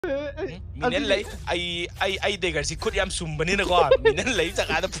มีนั่นเลยไอเด็กสิคุดยำสุ่มแบบนี้นะก่อนมีนั่นเลยจาก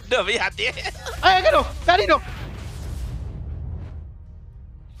อาตพูดไม่หัดดิไอ้กันดูการนี่ดู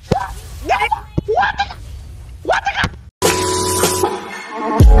What the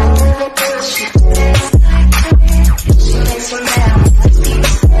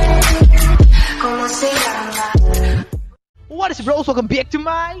What is bros? Welcome back to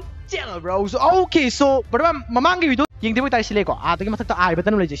my channel, bros. Okay, so berapa memang video yang tiba tadi sila ko. Atau kita tak ada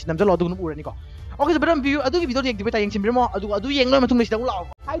betul lagi. Nampak lo dulu udah ni ko. Okay, so berapa video? Video yang tiba tadi yang sembirmo. Adu yang lo macam ni sudah ulau.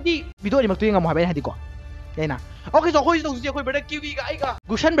 Hai video ni macam tu yang kamu habis hari ko. Ya na. Okay, so kau itu tu kau berapa Kyuubi ka iga.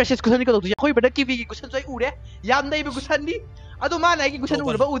 Gusion versus Gusion ni kau tu. Kau berapa Kyuubi Gusion so udah. Yang dah ibu Gusion ni. Adu mana lagi Gusion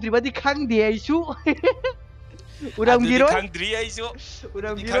udah ba udri ba di kang dia isu. Urang giro. Kang dia isu.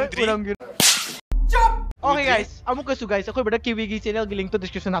 Urang giro. Okay guys, aku kasih guys, aku berada Kyuubi channel link to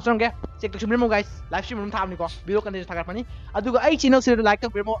description option ke, cek description mo guys, live stream mo tham ni ko, video kan dia thakar pani, aduga ai channel sila like to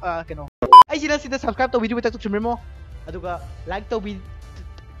mo, keno, ai channel sila subscribe to video kita description mo, aduga like to video,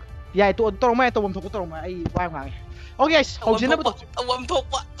 ya itu torong mai to bom thok torong mai, ai wai ngang. Okay guys, haujen na ba to? Bom thok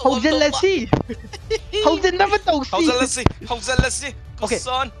pa. Haujen lasi. Haujen na ba to? Haujen lasi. Okay.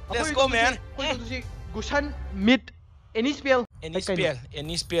 Let's go man. Gusion mid any spell.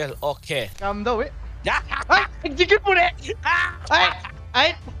 Any spell. Okay. Kam daw eh. Ya. Execute mo na.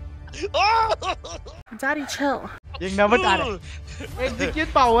 Ay. Daddy, chill. Yang naman tadi. Execute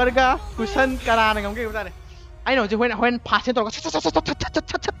power ka. Gusion karana ngam ke tadi. I know, when passing to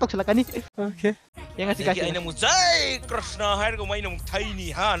sila kani. Okay. Yang ngasih kasih. Ay namu jai Krishna hai ko mai namu tiny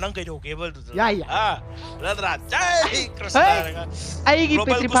ha nang kai do cable tu. Ya. Ladra jai Krishna. Ay gi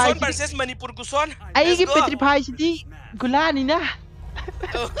petrify. Gusion versus Manipur Gusion. Ay gi petrify sidi gulani na.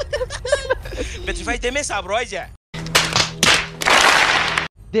 Petrify demes abro aja.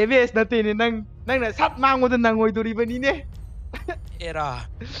 Demes nanti ni nang na sap mango dan nang ngoi duri bani ne. Era.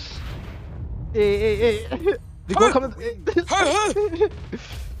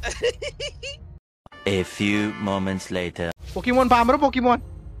 A few moments later. Pokemon pamro Pokemon.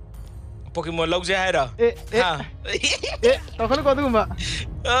 Pokemon lau je dah. Tahu kan kau tu mbak?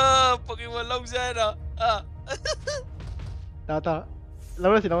 Pokemon lau je dah. Tahu.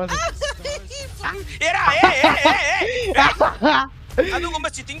 Lawan sih. Era. Aduh, kau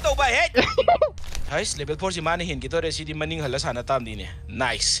masih cheating tau bah? Guys, level 4 si mana hin kita resi di maning halas sana tam di ni.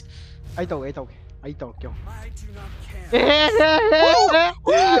 Nice. Ai tahu kau.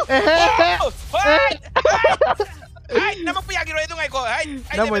 Hai, nama punya kira itu ngai ko. Hai,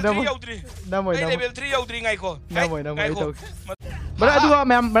 level 3 yaudri ngai ko. Nama itu. Bara aduga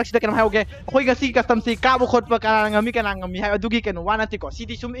ma'am marak sida kanam hauge. Khoi ga si custom si ka bu khot ba kana ngami hai adugi ken wana ti ko.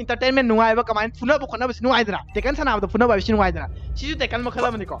 Sidi sum entertainment nungai ba kamain funa bu khona ba sinu ai dra. Tekan sana ba funa ba sinu ai dra. Sisu tekan ma khala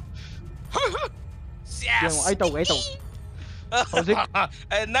mani ko. Yes. Ai tahu. Hojik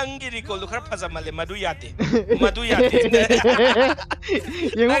nang giri ko lu khar phaja male madu yate.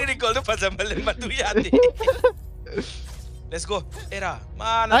 Nang giri ko lu phaja male madu yate. Let's go. Era.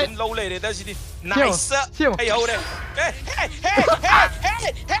 Mana dum low le da sidi. Nice. Hey hore. Hey.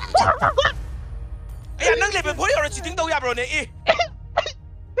 Ay nang level 4 hore cheating tau ya bro ne.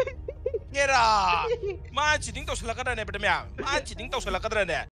 Era. Ma cheating tau sala kadane bedam ya. Ma cheating tau sala kadane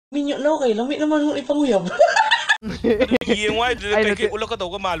ne. Minyo lo kay lamit naman ng ipanguyab. Yeng wai de ke ulo ka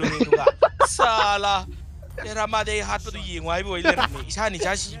tau ka malu ni tu ka. Sala. Era ma de hat tu yeng wai boi le ni. Isa ni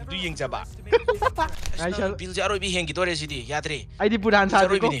ja si tu yeng ja ba. Ai chal bil ja roi bi heng ki to re si di yatre. Ai di budhan sa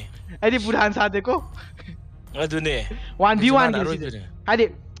de ko. Adu ne. 1v1 ki. Ai di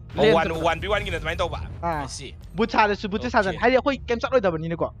 1v1 ki na mai tau ba. Si. But sa de su but sa jan. Ai di khoi kem chak roi da ban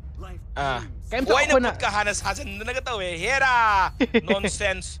ni ko. Kem chak ko na ka hana sa jan na ka tau e. Hera.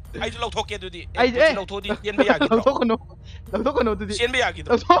 Nonsense. Ai lau thok ke du di. Ai lau thok di yen be ya ki. Lau thok ko no du di. Yen be ya ki.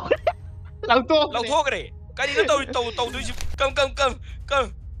 Lau thok re. Kani na tau du si kam.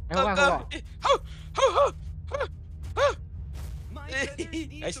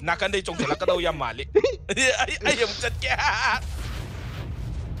 Ay nakan dai chong chala ka daw ya mali. Ay am chat kya.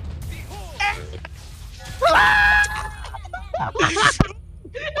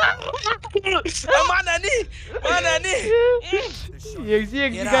 Mana ni?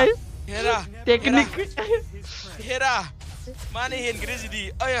 Yang guys. Hera. Teknik. Hera. Mana hen grezi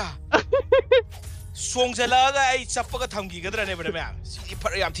di. Aya. Song jala ga ai chappa ka thamgi gadra ne bada ma. Si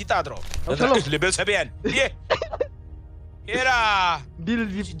par yam thi ta dro. Level 7. Ye. Hera. Bil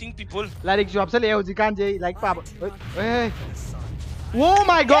cheating people. Like job sa leo jikan je like pa. Oh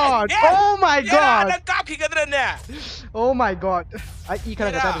my god. Nagkap ki gadra ne. Oh my god. Ai I kana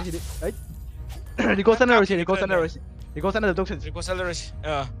kata di. Ai. Riko sana da doksan.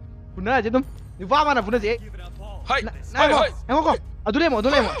 Puna aja tum. Ni wa mana puna je. Hai. Ngoko. adu lemo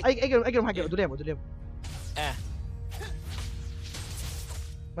ai kero hake adu lemo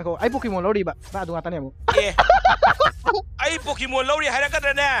Mako ai Pokemon lori ba adu ngata nemo ai Pokemon lori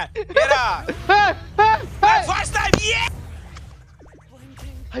harakadra ne era first time yeah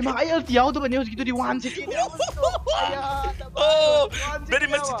Hai mang ai ulti out ba ne hoski di 1 second oh very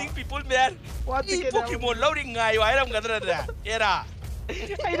much sitting people man Pokemon lori ngai wa haram kadra ne era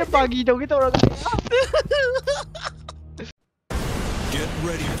ai na pagi dong gitu orang Get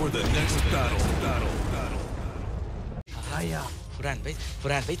ready for the next battle. Aya Furan bai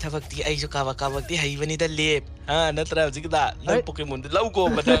thabak ti ai jo kawak ti hai bani da lep ha natra jigda nang Pokemon lau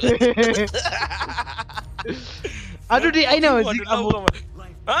ko bada adu di ai na hojik amu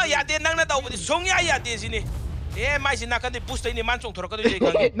ha ya de nang na tau song ya de sini mai sina kan de boost ni man chong thor ka de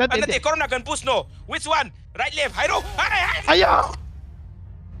kan na de corona kan boost no which one right left hairo aya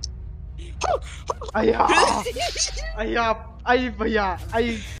ai bhaiya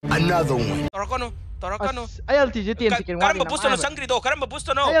ai Another one. Torakono ai ulti je 10 second karamba boost no sangri do karamba boost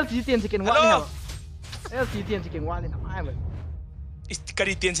no ai ulti je 10 second wali na ai ulti 10 second wali na ai ba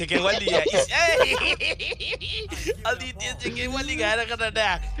Kari 10 second wali ya aldi 10 second wali gara kada da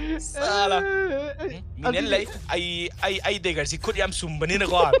sala minen lai ai de gar si khut yam sumbani na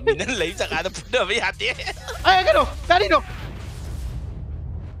ko minen lai jaka da puda bai hate ai kano tadi no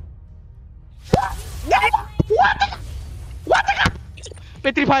what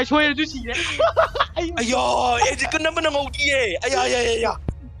petrify shoy ju si ne ayo e de kan na ngau di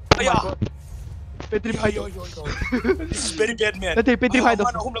aya petrify yo this is very bad man Nate petrify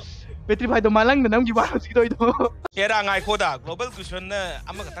do malang na nam gi ba si do ito era ngai ko da global Gusion na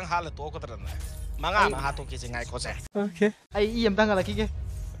ama ka tang hala to ko tra na manga ma ha to ke ngai ko se okay ai iam tang ala ki ke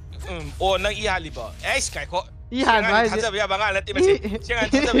o nang I hali ba ai sky ko I han ba thaja ya banga la ti mesi sengan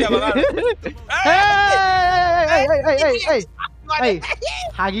thaja ya banga ai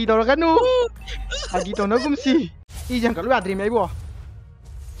hagi do kan nu hagi to no kum si I jang ka lu adri mai bo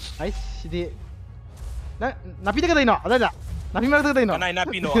ai si de na pi de ka dai no ada da na pi ma ka dai no ai na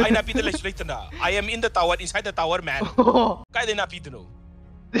pi de le tanda I am in the tower inside the tower man kai de na pi de no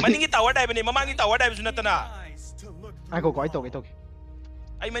maningi tower dai bani mamangi tower dai sunatana ai ko ai to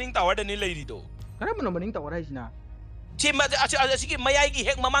ai maning tower da ni leiri do kara mo no maning tower ai sina chi ma asigi mayai gi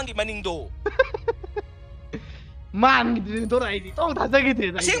hek mamangi maning do man gi do rai di tong tha sa gi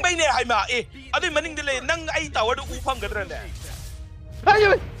the sing bai ne hai ma adu maning de le nang ai tower do u phang gadra ne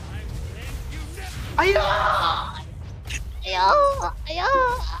아야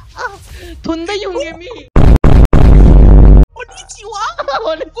돈다 용예미 오니치와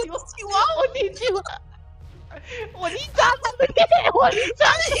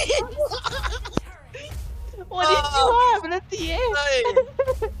berarti ya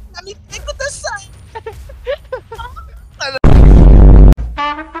kami ikut dasar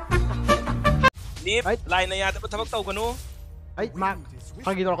Lib line na yata pathabak taw kanu ay mak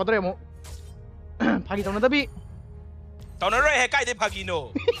pagi tol ko dre mo pagi tol na tabi taw na re he kai de pagi no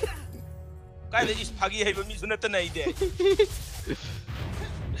kai de is pagi he mi sunat na ide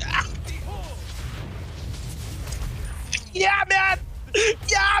yeah man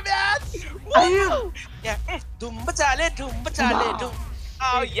ayo ya dum bachale dum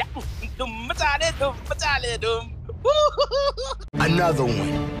oh yeah dum bachale dum Another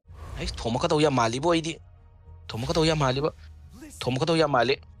one. ai thoma ka taw ya mali bo idi thoma ka taw ya mali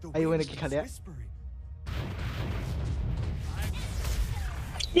ayo wena ki khale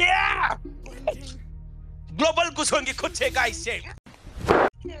yeah global Gusion ki khut che guys che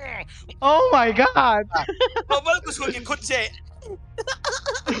oh my god global Gusion ki khut che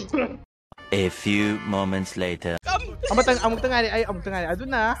A few moments later. amuk tengah ay amuk tengah adu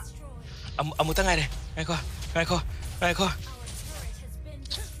na amuk tengah de ngai ko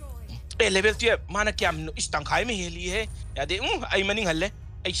level 12 mana kyam is tang khai me heli he ya de ai maning halle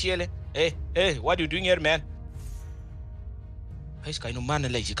ai siele what are you doing here man ai sky no mana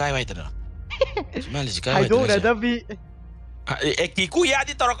lai sikai wai tana mana lai sikai wai I don't know tapi kiku ya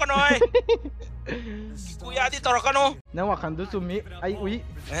di torokono na wakan du sumi ai ui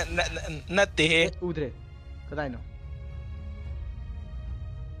na te udre kadai no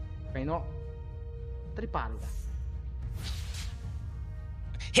kaino tripal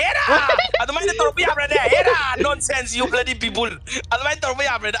Hera! Adamai toro ya brother. Hera! Nonsense you bloody people. Adamai toro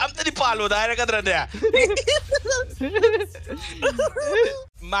ya brother. Am tadi palo da era kadra da.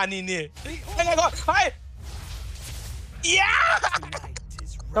 Mani ne. Ngai ko. Hai. Ya!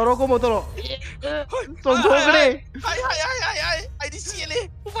 Toro ko mo toro. Tong gre. Hai. Ai di siele.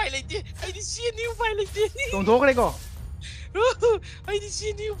 Upai lagi. Tong gre ko. Ai di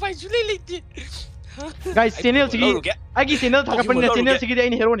sini upai jule lagi. guys channel sigi agi channel thakapani channel sigi dai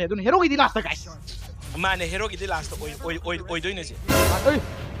ni hero ne adun hero gi di last guys mane hero gi di last oi doine se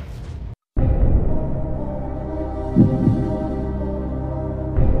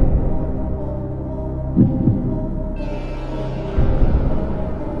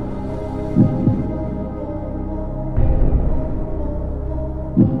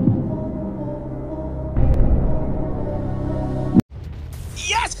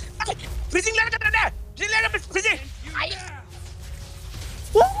freezing lera kadana freezing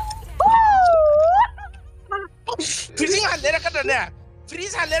freezing lera kadana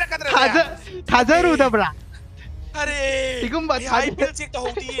freeze lera kadana thajaru da bra are igumba IPL check to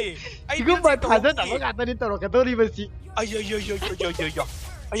hodi igumba thaja ta ga ta ni toro ka dori basi ay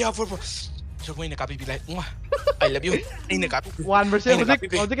for so mo ina kapi bilai I love you ina kapi 1%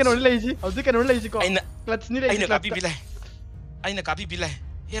 hojik kan only lazy ko clutch ni ina kapi bilai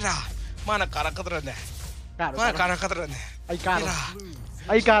era mana kara kadrane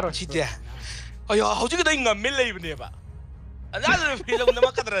ai karo chite ayo hojik da inga mel leibne ba another film na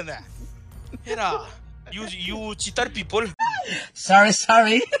makadrane era you cheater people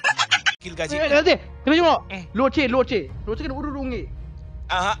Sorry. kill gaji ade temi mo loche kan ururungi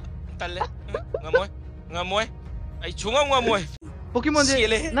aha talle ngamoy ai chunga ngamoy Pokemon je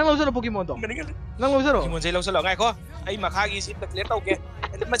nang lo saro Pokemon to nang lo saro Pokemon je lo salo ngai ko ai makhagi sim ta clear tau ke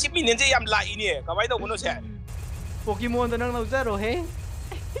masi minin je yam lai ni kamai do mono se Pokemon to nang lo saro he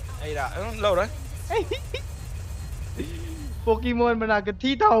ai ra lo rồi Pokemon mana ka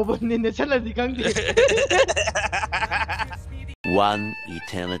thi thau ban ni ne chala di kang di One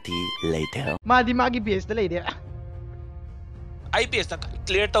eternity later. magi base da leide ai base ta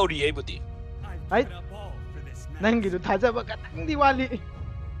clear tau ri ai buti ai nang gi du thaja ba ka tang di wali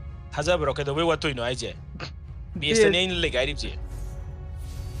thaja bro ke do we watoi no ai je base ne in le gai ri je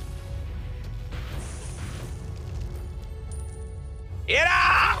era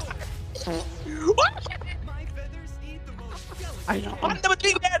ai Pan the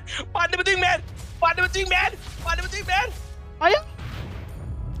between man.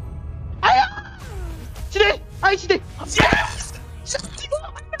 ai chide Yes!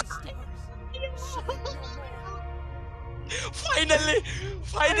 Finally.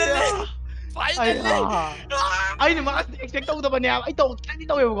 ai ni ma expect tau da ba ne ai tau kan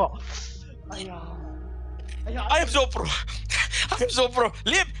tau yo ko I am so pro.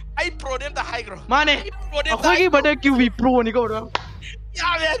 Lib, I pro them the high ground. mane akhoi gi bada QB pro ni ko bro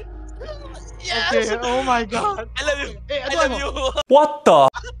Yeah, man. Yes. okay oh my god I love you. I love you. What the?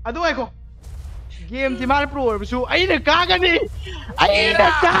 adu ai ko game ti mal pro bu su ai na ka ga ni ai na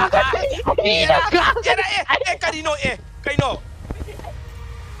ka ga ni Era, Karino.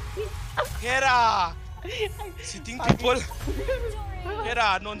 Era. Sitting people.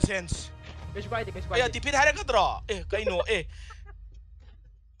 Era nonsense. Ay, tipid hari ka dro. Karino. Ay.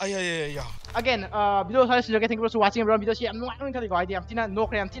 Again, video saya sudah thank you for watching everyone. Video siya nuang kali ko idea amtina no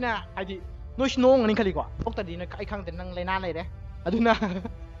kaya amtina ID no snong ning kali ko. Ok tadi na kai khang nang lena lai de. Aduna.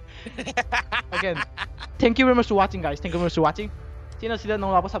 Again, thank you very much for watching guys. Thank you very much for watching. Channel sida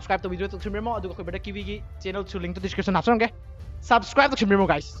nong lapa subscribe to video to subscribe mo adu ko bada kiwi gi channel to link to description hapson ke. Subscribe to subscribe mo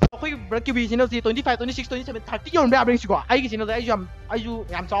guys. Koi bada kiwi channel si 25, 26, 27, 30 yon ba abring si ko. Ai gi channel ai ju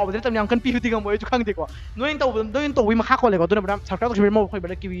yam chaw ba tam yang kan pi huti ngam mo ju khang de ko. Noin to wi ma kha ko le ko duna bada subscribe to subscribe mo koi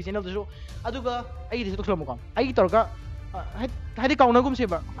bada kiwi channel to adu ga ai gi to slow mo ko. Ai gi tor ga hadi kauna gum se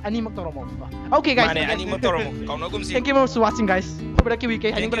ba ani mak tor mo. Okay guys. Mane ani mak tor mo. Kauna gum si. Thank you very much for watching guys. Koi bada kiwi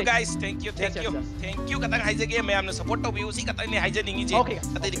ke Thank you guys. Thank you katang haije ge mayam na support to view si katang ni haije ningi je. Okay.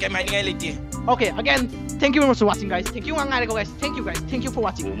 Katay di kay mai ningai leti. Okay, again, thank you very much for watching guys. Thank you guys. Thank you guys. Thank you for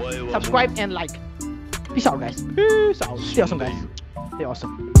watching. Subscribe and like. Peace out guys. Peace out. Stay awesome guys. Stay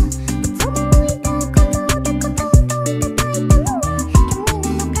awesome.